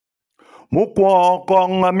Mukwo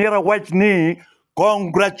kong amira wach ni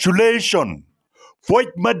congratulations.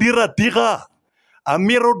 Foch madira tiga.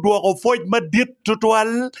 Amiro duoko foch madit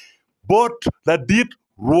tutwal bot la dit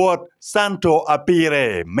Rwot Santos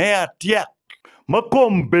Apire. Mea tiak.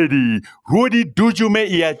 Makom bedi Rudi duju me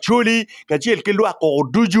i Acholi kachiel kilwa ko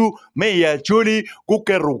duju me i Acholi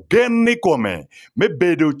kukeru genni kome me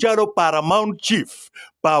bedo chalo paramount chief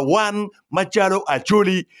pa wan machalo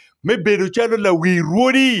Acholi me bedo chalo la wi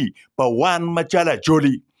Rudi pa wan machalo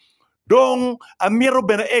Acholi. Dong amiro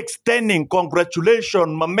bene extending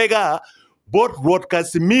congratulations mamega bot Rwot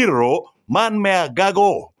Casimiro man me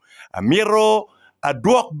agago. Amiro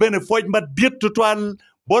aduok bene foj ma diet tutwal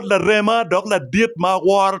bot la rema dok la diet ma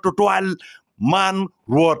war tutwal man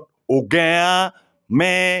Rwot ogea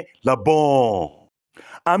me la bon.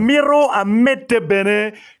 Amiro amete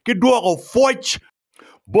bene ki duoko foj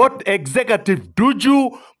bot executive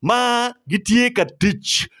duju ma gitie ka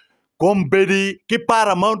tich kombedi ki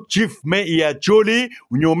paramount chief me i Acholi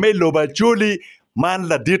unyo me loba Acholi man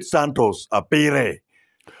la dit Santos Apire.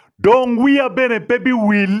 Dong we are bene baby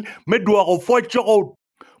will me duoko fochoko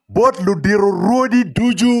bot ludiro Rudi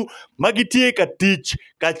duju magitie ka tich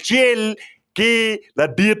kachiel ki la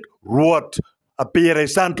dit Rwot Apire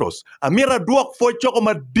Santos. Amira duok fochoko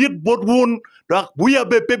ma dit bot wun dak we are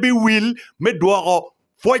baby will me duoko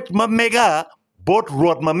foch ma mega bot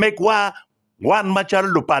Rwot ma megwa wan machal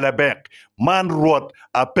lupalabek man Rwot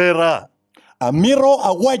Apire. Amiro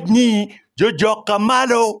awaj ni Jojo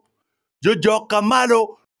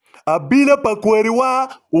Kamalo abila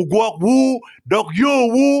pakweriwa ugwak wu dok yo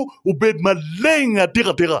wu ubed malenga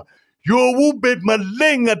tira yo wu bed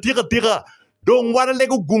malenga tira dong wara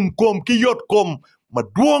lego gumkom ki yot kom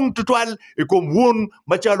maduong tutwal ikom wun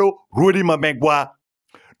machalo Rudi mamegwa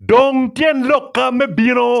dong tien loka me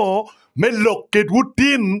bino me loket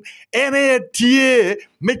wutin ene tie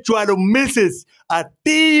me chwalo Mrs.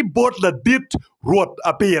 ati bot la dit Rwot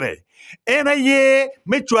Apire. Ena ye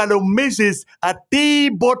me chwalo Mrs. ati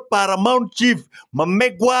bot paramount chief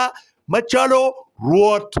mamegwa machalo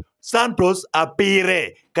Rwot Santos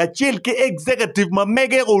Apire. Kachil ki executive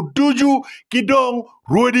mamege o duju kidong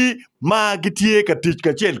Rudi ma gitie katich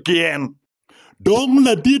kachil kien. Dong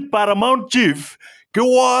la dit paramount chief ki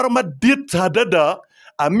war ma dit hadada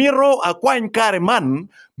amiro akwan kareman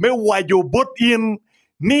me wajo bot in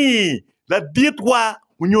ni la dit wa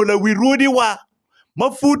unyola wirudi wa ma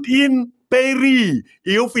fut in peri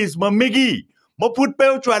i office ma migi ma fut pe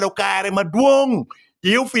chwalo kare maduong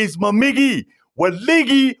i office ma migi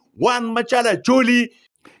waligi wan machala Acholi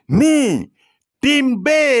ni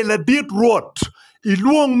timbe la dit Rwot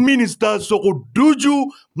iluong minister soko duju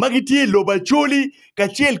magitie loba Acholi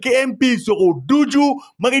kachiel ke MP soko duju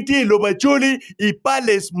magitie loba Acholi i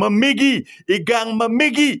palace mamigi i gang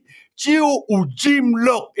mamigi chiu ujim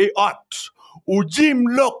lok e ujim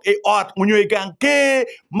lok e ot unyo i gang ke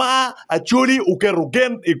ma Acholi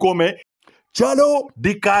ukerugen i kome chalo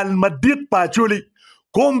dikal madit pa Acholi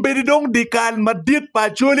kombedi dong dikal madit pa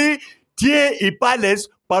Acholi tie i palace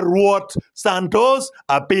pa Rwot Santos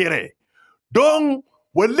Apire. Dong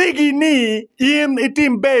waligi ni in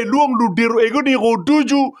itimbe luong ludiro eguni go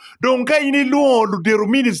duju dong ka ini luong ludiro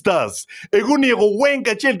ministers eguni go weng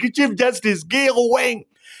kachel ki chief justice ge go weng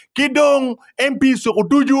kidong MP so go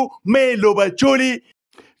duju me loba Acholi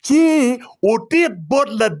chi otit bot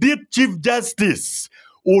la dit chief justice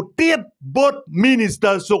otit bot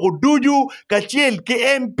minister so go duju kachel ki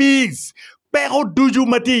MPs pero duju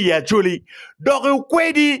mati ya Acholi. Dore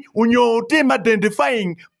kwedi unyo team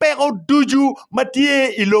identifying pero duju mati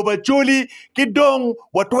iloba Acholi kidong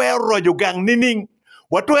watwer rojo gang nining.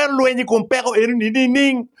 Watwer luenyi kong pero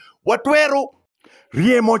nining. Watwero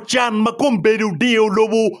riemo chan makom bedu dio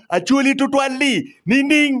lobo Acholi tutwali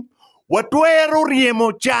nining. Watwero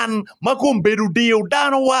riemo chan makom bedu dio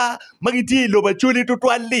danowa magiti loba Acholi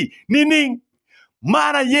tutwali nining.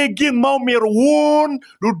 Mana ye gin maumir wun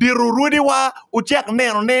ludiru Rudi wa uchak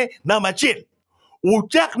neno ne na machil.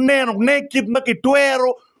 Uchak neno ne kid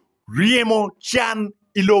makitwero riemo chan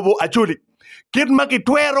ilobo Acholi. Kid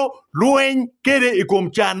makitwero luen kede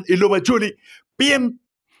ikom chan ilobo Acholi. Pien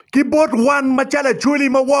kibot wan machala Acholi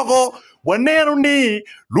mawako wanero ni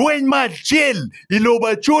luen machil ilobo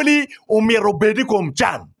Acholi umiro bedi kom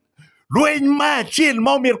chan. Lueng ma chil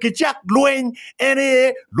maumir kichak lueng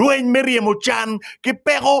ene lueng meriemo chan ki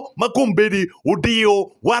pero makumbedi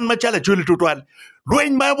udio wan machala Acholi tutwal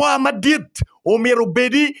lueng ma wa madit umiro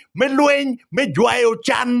bedi me lueng me jwayo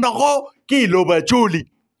chan noko ki loba Acholi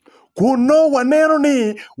kuno wanero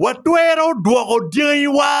ni watwero duoko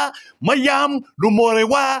diwa mayam lumore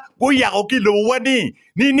wa kuyako ki loba wani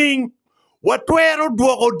nining watwero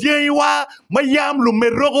duoko diwa mayam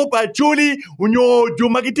lumeroko pa Acholi unyo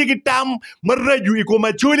jumakitiki tam maraju iko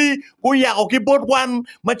Acholi kuyako kibot wan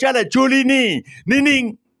machala Acholi ni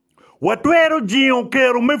nining watwero jion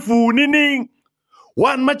kero mefu nining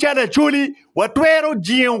wan machala Acholi watwero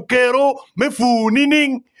jion kero mefu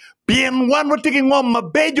nining bien wan watiki ngom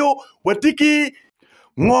mabejo watiki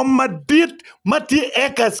ngom madit mati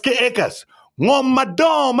ekas ke ekas ngom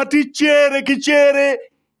madon mati chere ki chere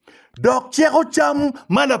dok cheko cham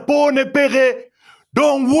mana pone pege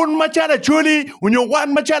don wun machala Acholi unyo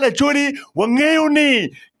wan machala Acholi wangeo ni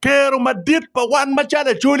kero madit pa wan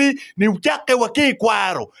machala Acholi ni uchake waki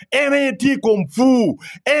kwaro ene ti kumfu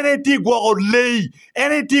ene ti guago lei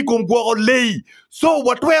ene ti kum guago lei so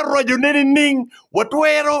watwero rojo ning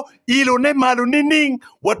watwero ilo ne malu ning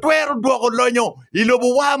watwero duogo lonyo ilo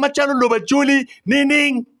buwa machala loba Acholi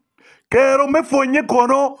ning kero me fonye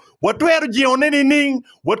kono watwero jione ning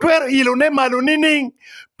watwero ilo ne malu ning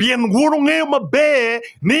pien wunu ng'eyo mabe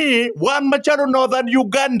ni wan machalo Northern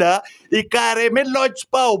Uganda ikare me loch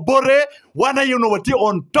pa obore wana yuno wati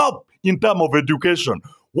on top in term of education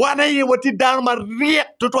wana yi wati dan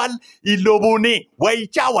mariek tutwal ilobuni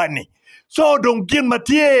waichawani so don gin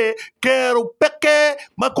matie kero peke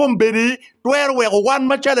makombeni twero wego wan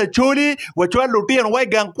machala Acholi wachwa lutien wa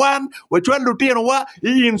gangkwan wachwa lutien wa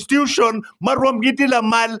institution marom giti la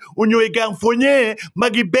mal unyo gang fonye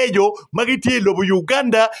magibejo magiti lobo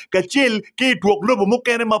Uganda kachil ki tuok lobo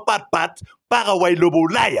mukene mapat para wai lobo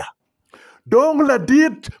Ulaya dong la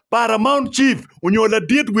dit paramount chief unyo la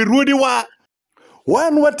dit wirudi wa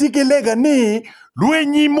wan watiki lega ni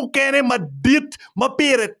luenyi mukene madit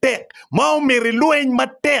mapire tek maumiri lueny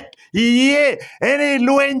matek iye ene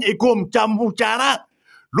lueny ikum chamuchana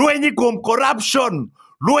lueny ikum corruption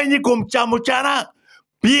lueny ikum chamuchana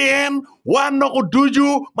bien wan noko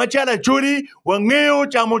duju machala Acholi wangeo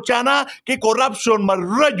chamuchana ki corruption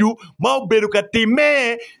maraju mau beru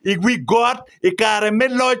katime igwi God ikare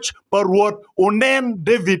meloch parwot unen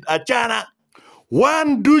David achana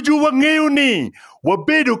wan duju wangeo ni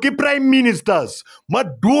wabedo ki prime ministers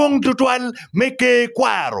maduong tutwal meke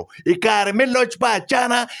kwaro ikare meloch pa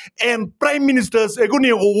achana and prime ministers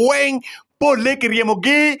eguni weng pole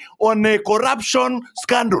kiriemogi on a corruption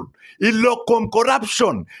scandal ilokum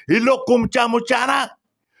corruption ilokum chamuchana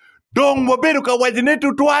dong wabedo ka wajine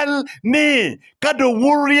tutwal ni kado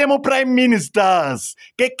wuriemo prime ministers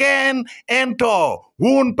keken ento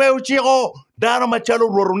wun peu chiko dano machalo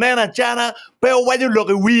rorunena chana peu waju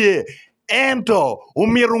loke wiye ento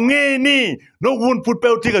umirunge ni no wun put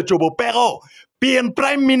peu tika chobo pero pien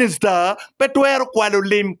prime minister petuero kwalo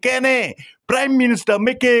lim kene prime minister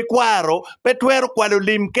meke kwaro petuero kwalo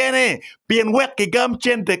lim kene pien wek ki gam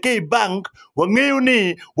chente ke bank wangeo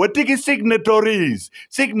ni watiki signatories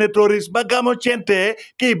magamo chente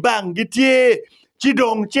ke bank gitie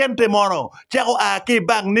chidong chente mono chako a ke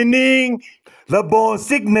bank nining la bon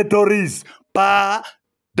signatories pa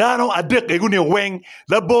dano adek eguni weng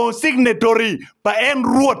la bon signatory pa en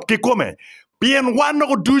ruot kikome pien wano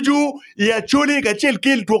ko duju ya Acholi ka chel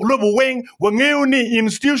kil tuok lobo weng wangeo ni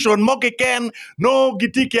institution moke ken no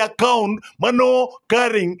gitiki account mano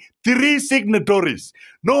carrying 3 signatories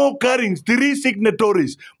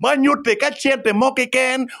manyute ka chente moke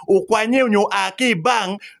ken ukwanye nyo aki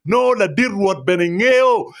bang no la dirwot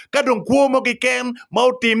benengeo kadon kuo moke ken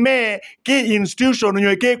mautime ki institution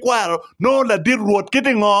nyo ke kwaro no la dirwot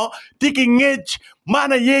kitingo tiki ngech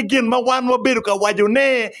mana yegin ma wan wabedo ka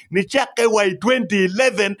wajone ni chake wai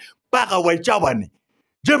 2011 paka wai chawani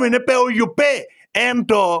jemene peo yupe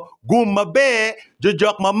ento gumma be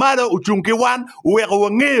jojok mamado uchunki wan uweko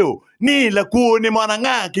wangeo ni la kuo ni mwana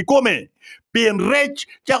nga kikome pien rech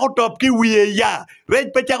chako top ki wiye ya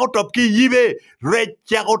rech pe chako top ki yibe rech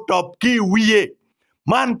chako top ki wiye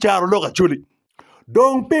man charo loka Acholi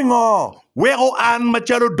dong pingo weko an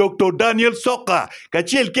machalo Dr. Daniel Soka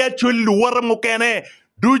kachil ke Acholi luwara mukene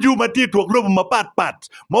duju mati tuok lobo mapat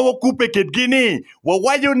mawakupe ket gini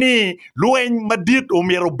wawayo ni lueny madit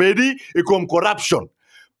umiero bedi ikom corruption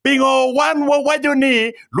pingo wan wawayo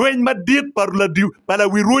ni lueny madit para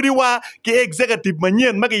wirudi wa ki executive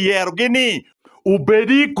manyen maki yero gini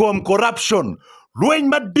ubedi kom corruption lueny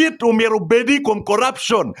madit umiero bedi kom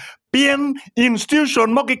corruption pien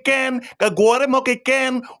institution moki ken ka gore moki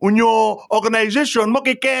ken unyo organization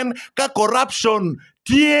moki ken ka corruption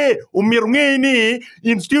tie umirunge ni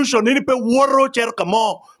institution ni pe woro chero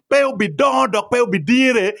kamo pe ubidon dok pe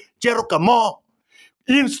ubidire chero kamo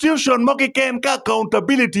institution moki ken ka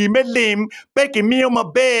accountability melim pe ki miyo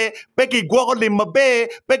mabe pe ki gwogo lim mabe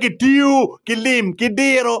pe ki tiu ki lim ki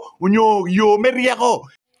diro unyo yo meriako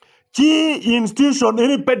chi institution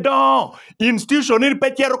ini pedon institution ini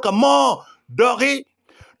pechero kamo Dogi,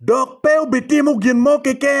 dog peu bitimu ginmo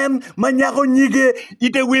keken, manyako nyige,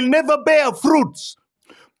 it will never bear fruits.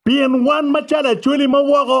 Pien wan machada chuli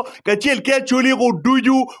mawako, kachil ke chuli ko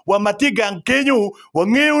duju, wa matigang kenyu, wa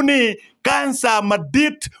ni kansa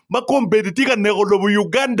madit, makom beditika negodobo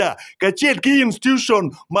Uganda, kachil ki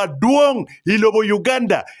institution, maduong ilobo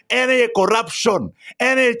Uganda, ene corruption,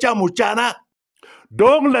 ene chamuchana.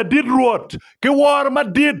 Dong la did rot, ke war ma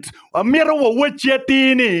did, a mira wa wachia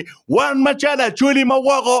wan machada chuli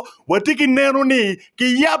mawako, watiki nenu ni,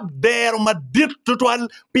 ki yap der ma did tutwal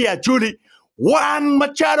pia chuli. Wan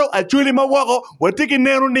machado Acholi mawako watiki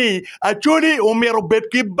nenu ni Acholi umero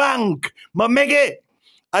betki bank mamege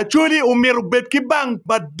Acholi umero betki bank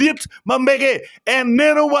madit mamege en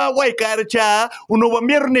nenu wa waikarcha uno wa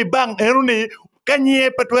ni bank enu ni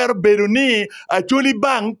kanye patwer bedu ni Acholi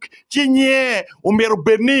bank chinye umero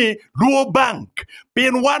bedni Luo Bank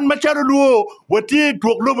pin wan machado Luo wati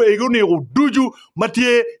tuok lobo eguni uduju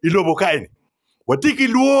matie ilobo kaini watiki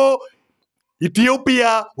Luo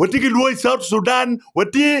Ethiopia, watiki luo South Sudan,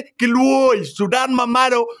 watiki luo Sudan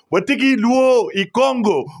Mamado, watiki luo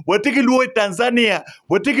Congo, watiki luo Tanzania,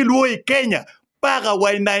 watiki luo Kenya, paga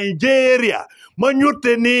wa Nigeria.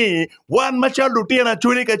 Manyute ni wan machalo tina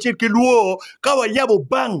chuli kachir kiluo kawa yabo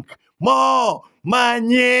bank mo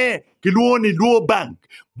manye kiluo ni Luo Bank.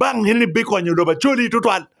 Bank hili bikonyo doba chuli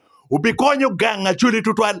tutwal. Ubikonyo ganga chuli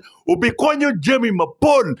tutwal. Ubikonyo Jemmy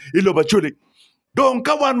Mapol iloba chuli. Don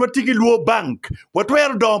kawan watiki Luo Bank,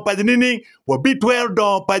 watwer don pa nini, wabitwer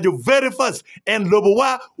don pa jo very first, and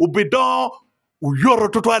lobowa ubidon uyoro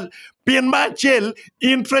tutwal, pin machel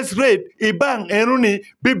interest rate ibang enuni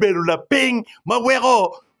bibelu la ping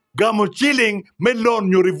mawero gamo chilling me loan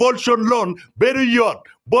new revoltion loan beru yot,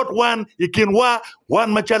 but one ikinwa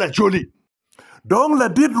one machala chuli. Don la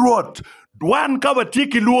did rot, one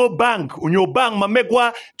kawatiki Luo Bank, unyo bank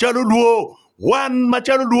mamegwa chalu Luo. Wan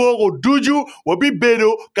machalo Luo go duju wabi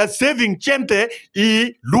bedo ka saving chente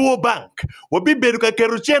I Luo Bank. Wabi bedo ka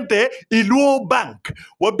kero chente I Luo Bank.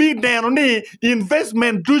 Wabi neno ni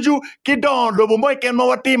investment duju ki don lobo moy ken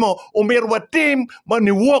mawatimo umir watim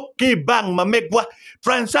mani wok ki bank mamegwa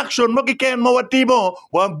transaction mo ki ken mawatimo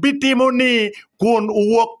wabitimo ni kun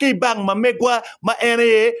uwok ki bank mamegwa ma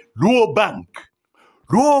ene Luo Bank.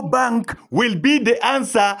 Luo Bank will be the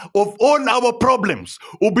answer of all our problems.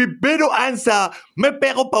 Ubi bedo answer me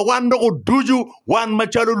pero pa wando ko duju wan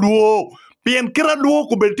machalo Luo. Pien kira Luo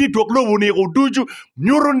ko belti tuok lo wuni ko duju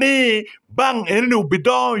nyuro ni bang eni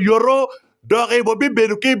ubidon yoro doge bobi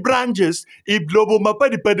bedo ki branches iblobo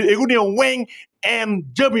mapadi padi eguni weng and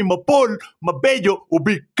Jemmy Mapol mabejo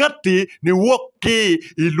ubi kati ni woki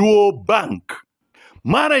I Luo Bank.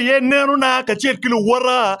 Mana ye nenu na kachir kilo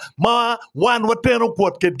wara ma wan wateno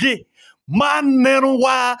kwat ketgi. Man nenu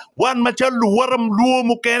wa wan machalu waram Luo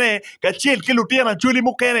mukene kachir kilo tiana chuli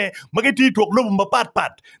mukene magiti tuok lumu mapat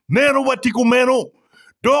pat. Nenu watiku menu.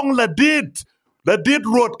 Dong la did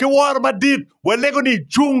rot ke war ma did walego ni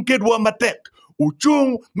chung kedwa matek.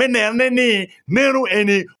 Uchung menene ni nenu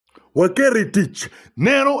eni wakeri teach.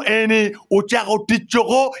 Nenu eni uchako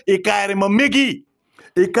tichoko ikare mamigi.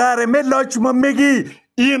 Ikare me loch mamegi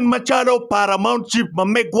in machado paramount chief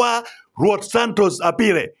mamegwa Rwot Santos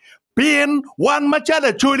Apire. Pin wan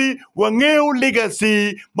machada chuli wangeu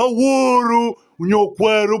legacy mawuru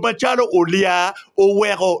nyokweru machado olia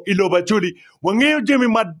owero iloba chuli. Wangeu Jimmy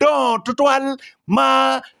madon tutwal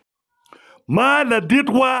ma la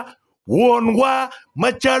ditwa wonwa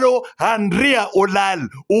machado Andrea olal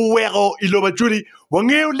owero iloba chuli.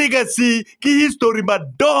 Wangeu legacy ki history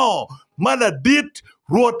madon mala dit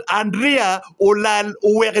Rwot Andrea olal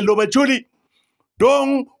uweke loba chuli.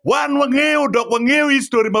 Dong wan wangeo dok wangeo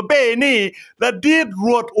history mabe ni la dit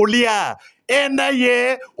Rwot olia. Ena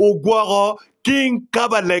ye ugwaro King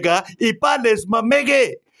Kabalega ipales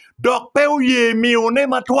mamege. Dok peu ye mione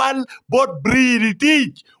matwal bot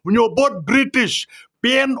British. Unyo bot British.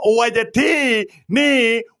 Pien owajati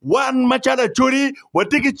ni wan machada chuli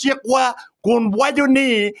watiki chekwa kun wajo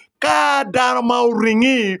ni ka dharma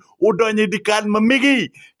ringi udonyi dikan mamigi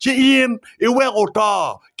chi in iwe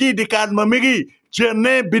ota ki dikan mamigi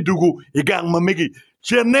chene bidugu igang mamigi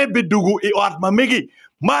chene bidugu iot mamigi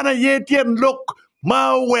mana yetien lok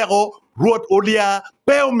ma wego Rwot olia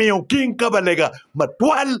peu mio King Kabalega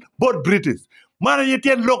matwal bot British mana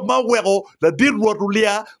yetien lok ma wego la dir Rwot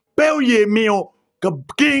olia peu ye mio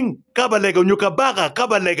King Kabalega nyukabaga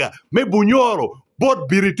Kabalega me bunyoro bot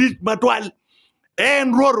British matwal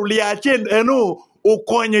en Rwot liachen enu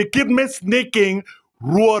ukonye kidme sneaking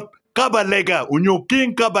Rwot Kabalega unyo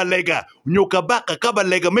King Kabalega unyo kabaka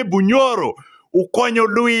Kabalega me bunyoro ukonyo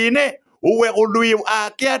luine uwe ului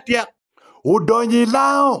akiatia udonyi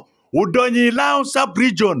lao udonyi Lao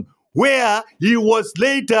sub-region, where he was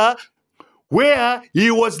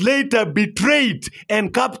later betrayed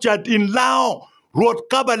and captured in Lao. Rwot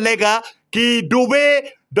Kabalega ki dube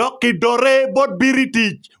dok ki dore bot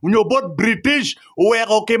British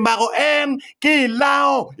wero ki mago en ki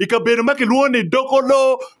Lao ikabedo maki luoni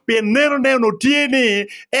dokolo penero neno tieni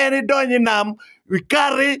eni donyi nam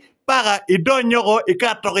wikari para idonyogo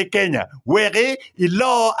ikatoki Kenya weri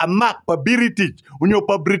ilo amak pa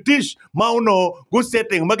British mauno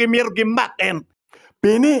gusetting magimir gi mak en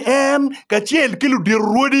Pini en kachiel kilu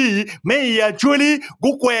dirwodi me ya Acholi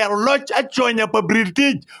gukwer loch achonya pa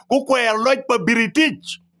British gukwer loch pa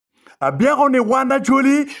British abiago ni wanda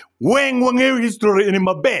Acholi weng wangeu history ini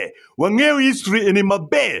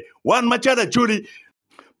mabe wan machada Acholi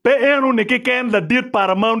pe enu ni kiken la dit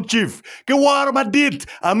paramount chief ki war ma dit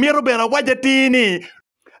amiro bena wajatini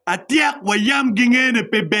atiak wayam gingene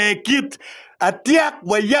pe bekit atiak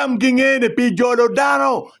wayam gingene pe jolo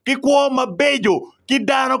dano ki kwa mabejo ki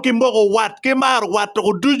dano ki mbogo wat ki mar wat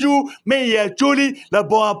ko duju me ya Acholi la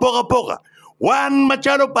boa poka wan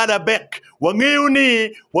machado pada bek wangeu ni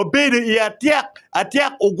wabedo i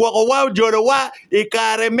atiak ugwako wa jolo wa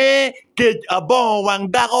ikareme ke abon wang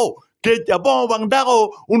dago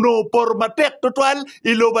uno por matek total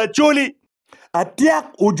iloba Acholi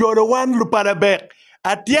atiak ujolo wan lupada bek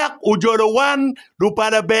atiak ujolo wan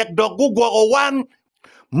lupada bek dogu gwago wan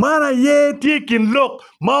mana ye tikin lok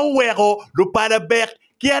mawego lupada bek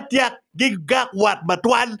ki atiak gigak wat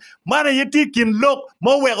matwal mana ye tikin lok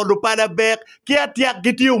mawego lupada bek ki atiak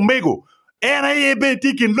gitiu mego ena ye be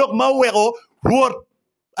tikin lok mawego Rwot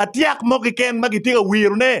atiak moki ken magitiga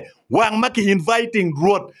wirne wang maki inviting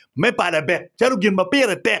Rwot me pada bek charu gin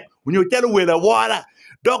mapire tek unyo charu wela wala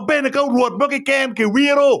dok bene ka Rwot moki ken ki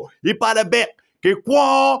wiro I pada bek ki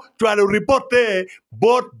kwa chwalo reporte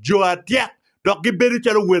bot jo atiak dok gibedu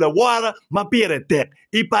charu wela wala mapire tek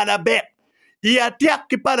I pada bek I atiak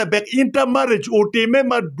ki pada bek intermarriage utime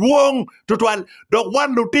maduong tutwal dok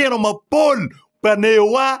wan lutino mapol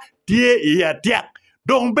panewa tie I atiak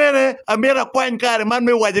dong bene amira kwany kare man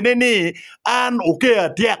me wajene ni an uke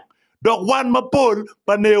atiak dok wan mapol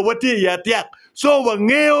panewa tie atiak so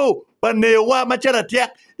wangeo panewa machara atiak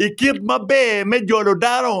ikit mabe me jolo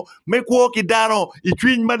dano me kwoki dano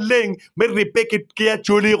ichwiny maleng me ripeki ki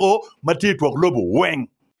Acholi go matitwok lobo weng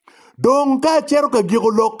dong ka chero ka gigo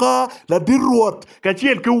loka la dirwot ka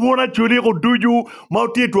chiel ki wona Acholi go duju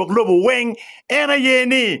mauti twok lobo weng ena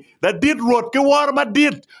yeni la dirwot ki war ma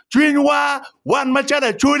dit chwinywa wan machada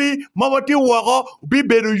Acholi mawati wako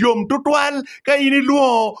bibedu yom tutwal ka ini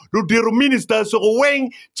luo lu diru minister so weng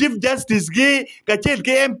chief justice gi ka chiel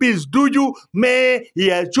ki MPs duju me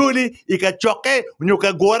ya Acholi ika choke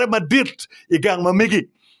nyoka gore ma dit igang mamigi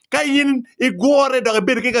ka in igore da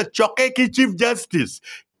bir ka choke ki chief justice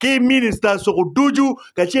ki minister so duju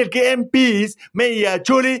ka chiel ki MPs me ya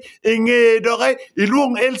Acholi inge doge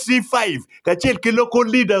ilung LC5 ka chiel ki local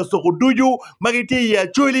leaders so duju magiti ya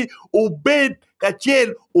Acholi ubed ka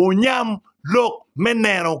chiel unyam lok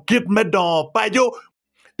menero kit medon pajo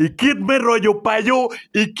ikit me rojo pajo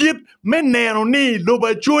ikit menero ni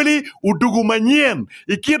loba Acholi udugu manyien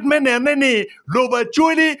ikit menero ni loba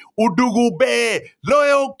Acholi udugu be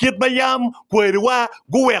loyo kit mayam kweriwa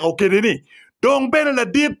guweko kedeni dong bene la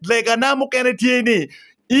dit lega namu kene tieni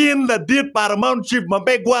in la dit paramount chief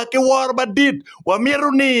mabegwa ke war ba dit wa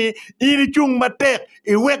miru ni ini chung matek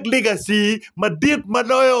I wek legacy madit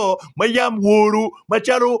maloyo mayam wuru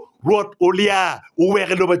macharo Rwot ulia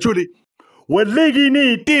uweke loba Acholi waligi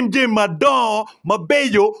ni tim jim madon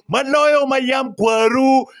mabeyo maloyo mayam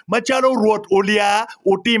kwaru macharo Rwot ulia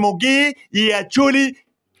utimogi I Acholi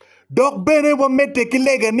dok bene wa mete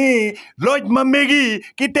kilega ni loj mamegi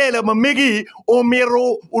kitela mamegi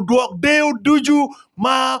omiro udwok deo duju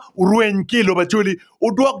ma urwen ki loba Acholi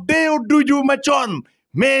udwok deo duju machon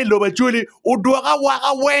me loba Acholi udwok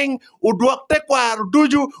awaka weng udwok tekwar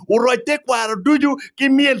duju uroj tekwar duju ki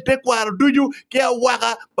miel tekwar duju ki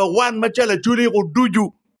awaka pa wan machala Acholi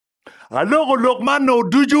duju alogo lokmano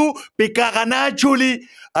duju pikagana Acholi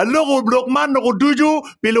alogo lokmano duju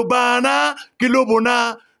pilubana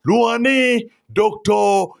kilobuna Luani,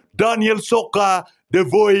 Dr. Daniel Soka, the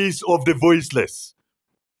voice of the voiceless.